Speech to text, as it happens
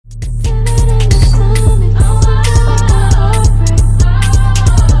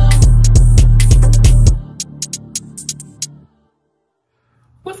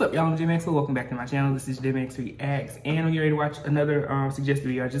y'all, I'm J.Max. Welcome back to my channel. This is J.Max Reax, and I'm getting ready to watch another suggested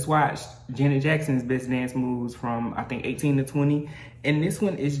video. I just watched Janet Jackson's best dance moves from, I think, 18 to 20, and this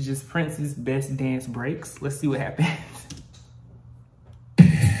one is just Prince's best dance breaks. Let's see what happens.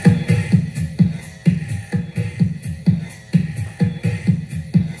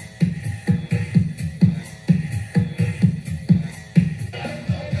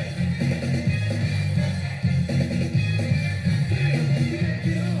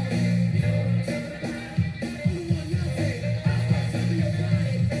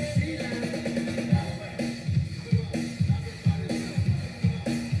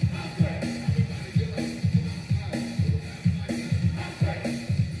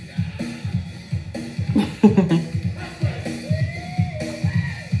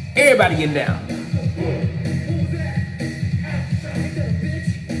 Everybody getting down.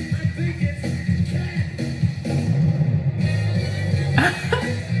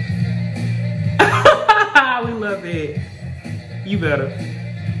 We love it. You better.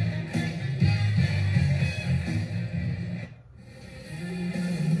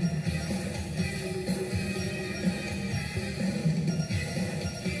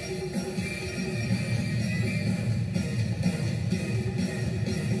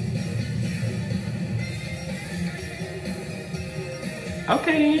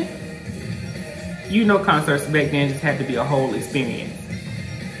 Okay then. You know concerts back then just had to be a whole experience.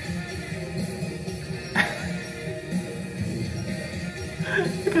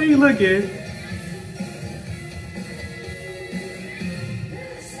 Look how you looking.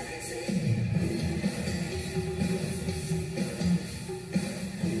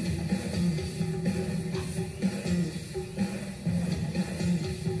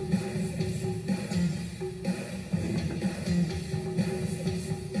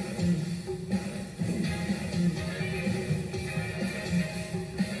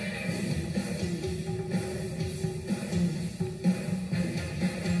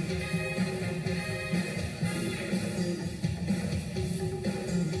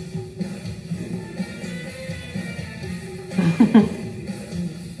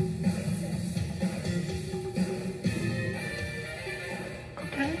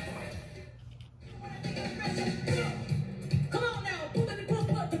 Okay. Come on now, put it in the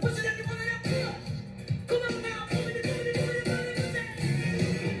push it in the come on now, put it in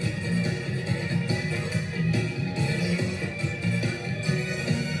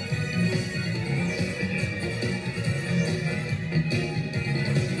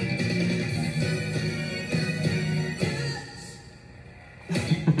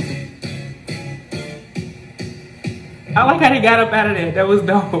I like how they got up out of that. That was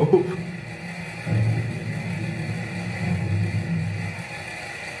dope.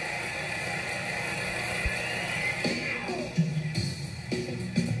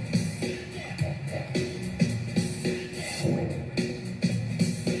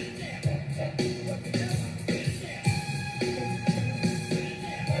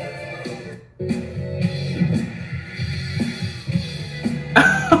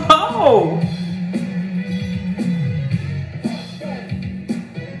 Oh!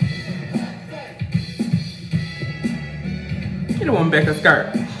 Get a woman back a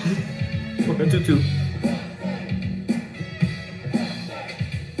skirt. With a tutu.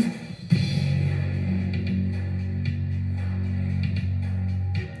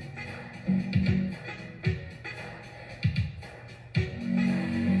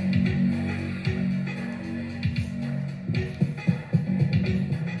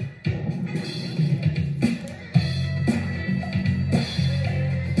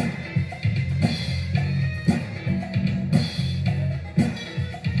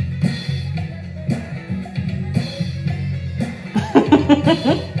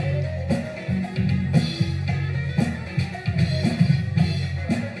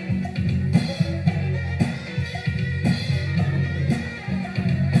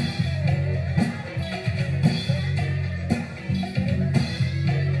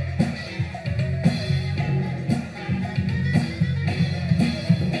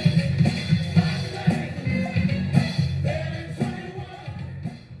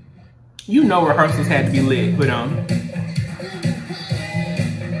 You know rehearsals had to be lit, but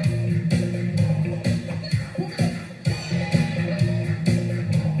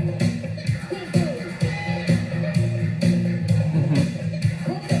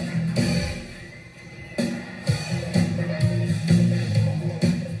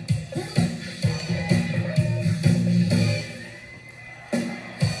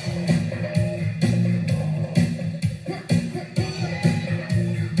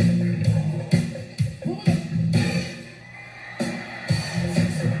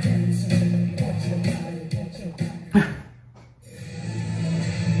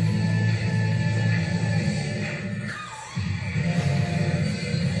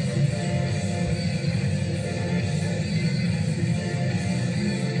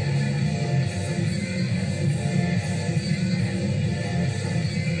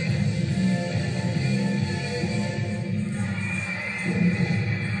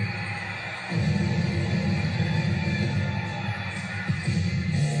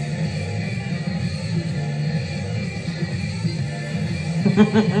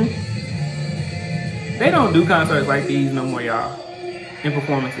They don't do concerts like these no more, y'all, and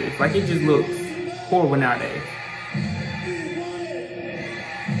performances. Like, it just looks horrible nowadays.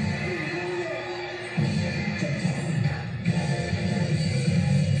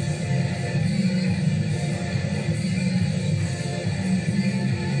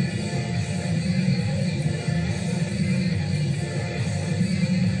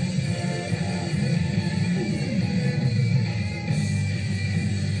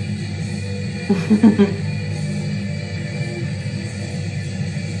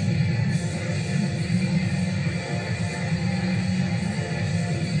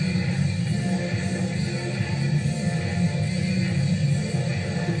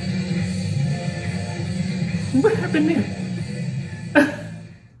 What happened there?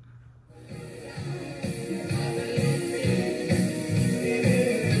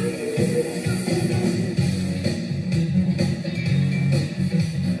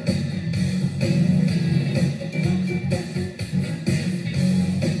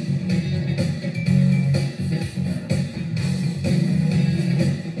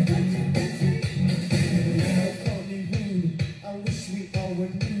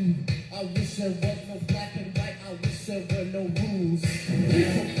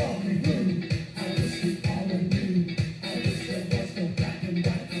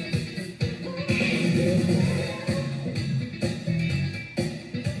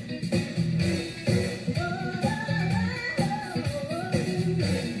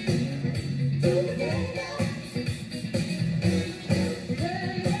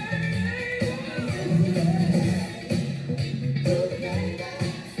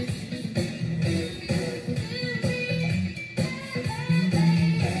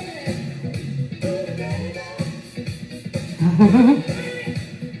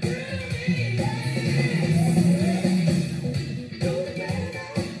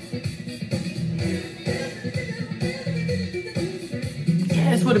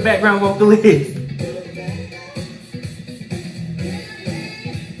 That's what the background vocal is.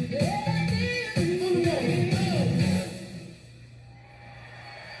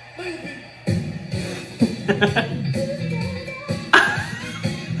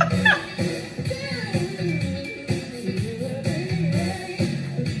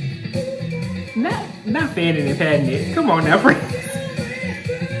 Not fanning and patting it. Come on now, friends.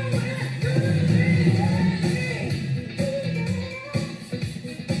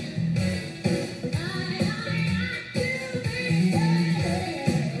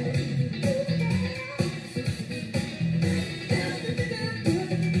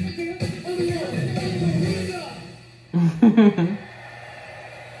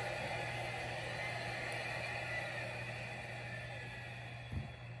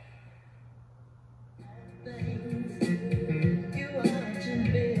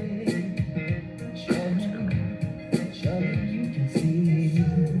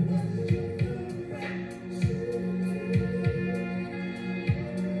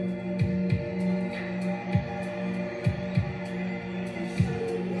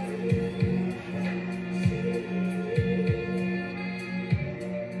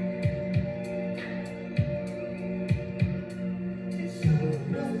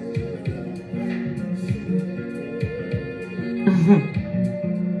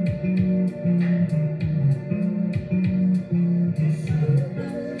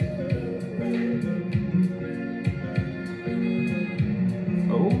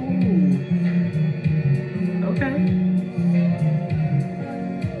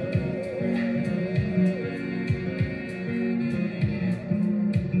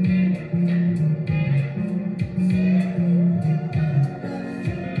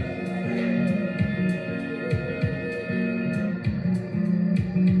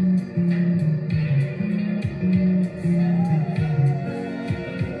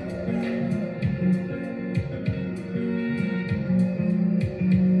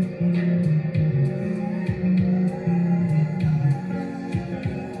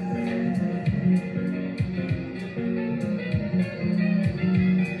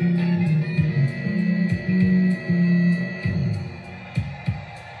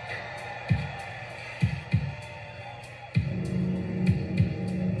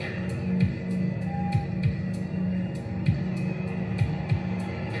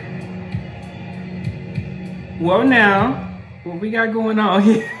 Well, now, what we got going on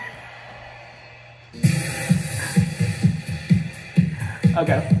here?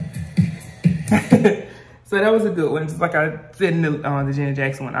 Okay. So that was a good one. Just like I said in the Janet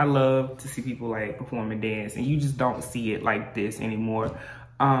Jackson one, I love to see people like perform and dance, and you just don't see it like this anymore.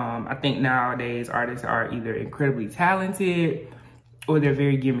 I think nowadays artists are either incredibly talented or they're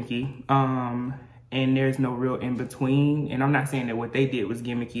very gimmicky. And there's no real in between. And I'm not saying that what they did was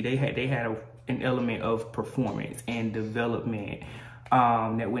gimmicky. They had an element of performance and development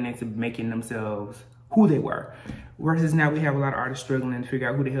that went into making themselves who they were. Versus now we have a lot of artists struggling to figure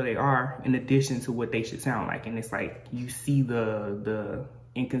out who the hell they are in addition to what they should sound like. And it's like you see the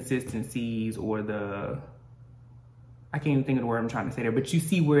inconsistencies or I can't even think of the word I'm trying to say there, but you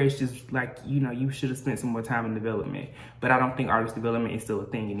see where it's just like, you know, you should have spent some more time in development. But I don't think artist development is still a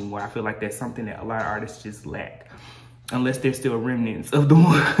thing anymore. I feel like that's something that a lot of artists just lack, unless there's still remnants of the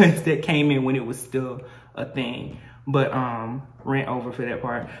ones that came in when it was still a thing. But rant over for that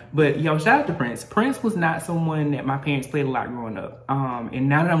part. But yo, shout out to Prince. Prince was not someone that my parents played a lot growing up. And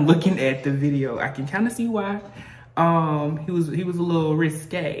now that I'm looking at the video, I can kind of see why. He was a little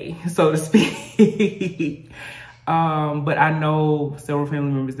risque, so to speak. But I know several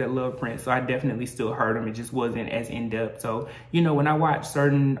family members that love Prince, so I definitely still heard him. It just wasn't as in-depth. So, you know, when I watch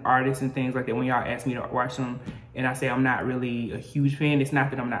certain artists and things like that, when y'all ask me to watch them and I say I'm not really a huge fan, it's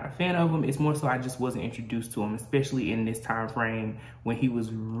not that I'm not a fan of him. It's more so I just wasn't introduced to him, especially in this time frame when he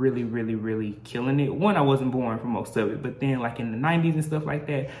was really, really, really killing it. One, I wasn't born for most of it, but then like in the 90s and stuff like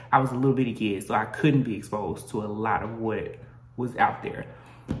that, I was a little bitty kid, so I couldn't be exposed to a lot of what was out there.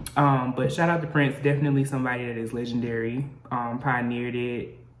 But shout out to Prince, definitely somebody that is legendary, pioneered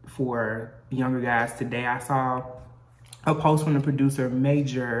it for the younger guys today. I saw a post from the producer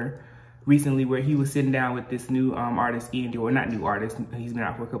Major recently where he was sitting down with this new artist, Ian Dior, not new artist, he's been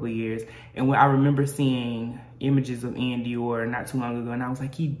out for a couple of years. And when I remember seeing images of Ian Dior not too long ago, and I was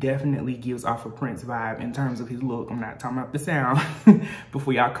like, he definitely gives off a Prince vibe in terms of his look. I'm not talking about the sound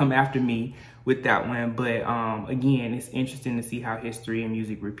before y'all come after me with that one. But again, it's interesting to see how history and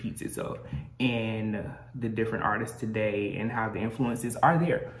music repeats itself and the different artists today and how the influences are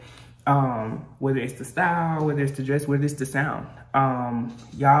there. Whether it's the style, whether it's the dress, whether it's the sound.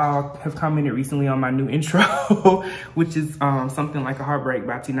 Y'all have commented recently on my new intro, which is something like a Heartbreak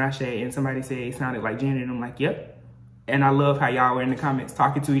by Tinashe, and somebody said it sounded like Janet, and I'm like, yep. And I love how y'all were in the comments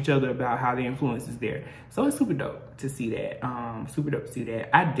talking to each other about how the influence is there. So it's super dope to see that. Super dope to see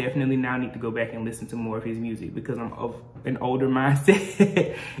that. I definitely now need to go back and listen to more of his music because I'm of an older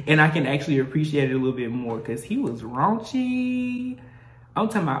mindset and I can actually appreciate it a little bit more because he was raunchy. I'm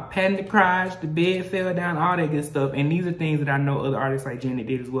talking about patting the crotch, the bed fell down, all that good stuff. And these are things that I know other artists like Janet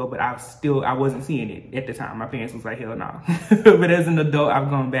did as well, but I wasn't seeing it at the time. My parents was like, hell no. But as an adult, I've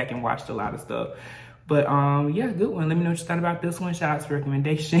gone back and watched a lot of stuff. But yeah, good one. Let me know what you thought about this one. Shout out to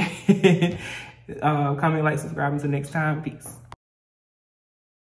recommendation. Comment, like, subscribe. Until next time. Peace.